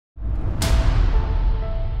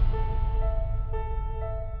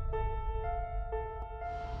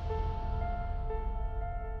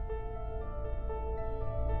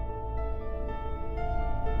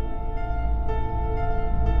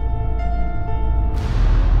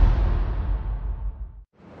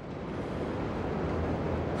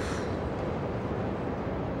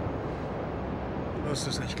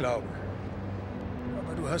wirst es nicht glauben.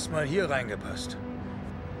 Aber du hast mal hier reingepasst.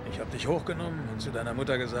 Ich habe dich hochgenommen und zu deiner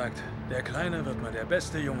Mutter gesagt, der Kleine wird mal der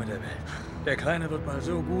beste Junge der Welt. Der Kleine wird mal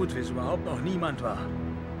so gut, wie es überhaupt noch niemand war.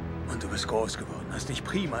 Und du bist groß geworden, hast dich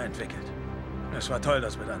prima entwickelt. Es war toll,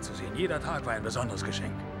 das mit anzusehen. Jeder Tag war ein besonderes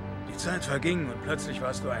Geschenk. Die Zeit verging und plötzlich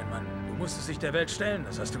warst du ein Mann. Du musstest dich der Welt stellen,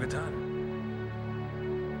 das hast du getan.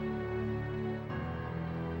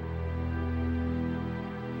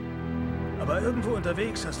 Aber irgendwo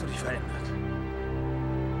unterwegs hast du dich verändert.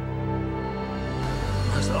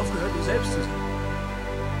 Du hast aufgehört, du selbst zu sein.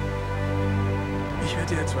 Ich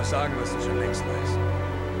werde dir jetzt was sagen, was du schon längst weißt.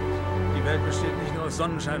 Die Welt besteht nicht nur aus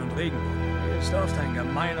Sonnenschein und Regenbogen. Sie ist oft ein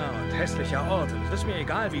gemeiner und hässlicher Ort. Und es ist mir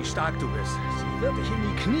egal, wie stark du bist. Sie wird dich in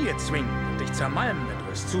die Knie zwingen und dich zermalmen, wenn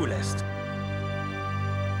du es zulässt.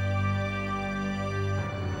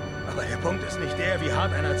 Aber der Punkt ist nicht der, wie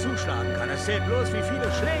hart einer zuschlagen kann. Es zählt bloß, wie viele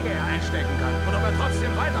Schläge er einstecken kann. Und ob er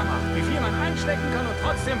trotzdem weitermacht. Wie viel man einstecken kann und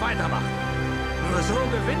trotzdem weitermacht. Nur so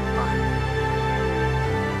gewinnt man.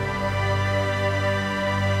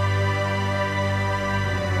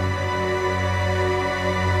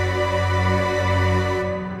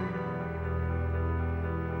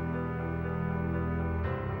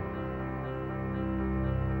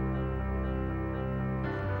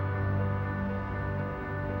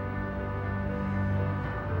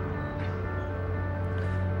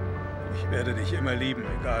 Ich werde dich immer lieben,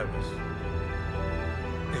 egal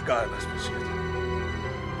was passiert.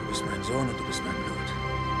 Du bist mein Sohn und du bist mein Blut.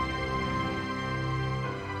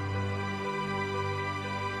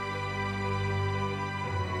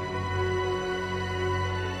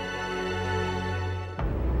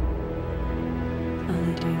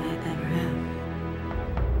 Only dream I ever have.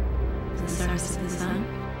 The stars to the sun.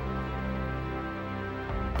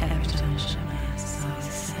 Every time I shut my eyes, it's always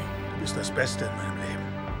the same. Du bist das Beste in meinem Leben.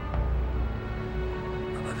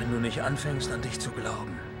 Aber wenn du nicht anfängst, an dich zu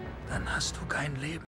glauben, dann hast du kein Leben.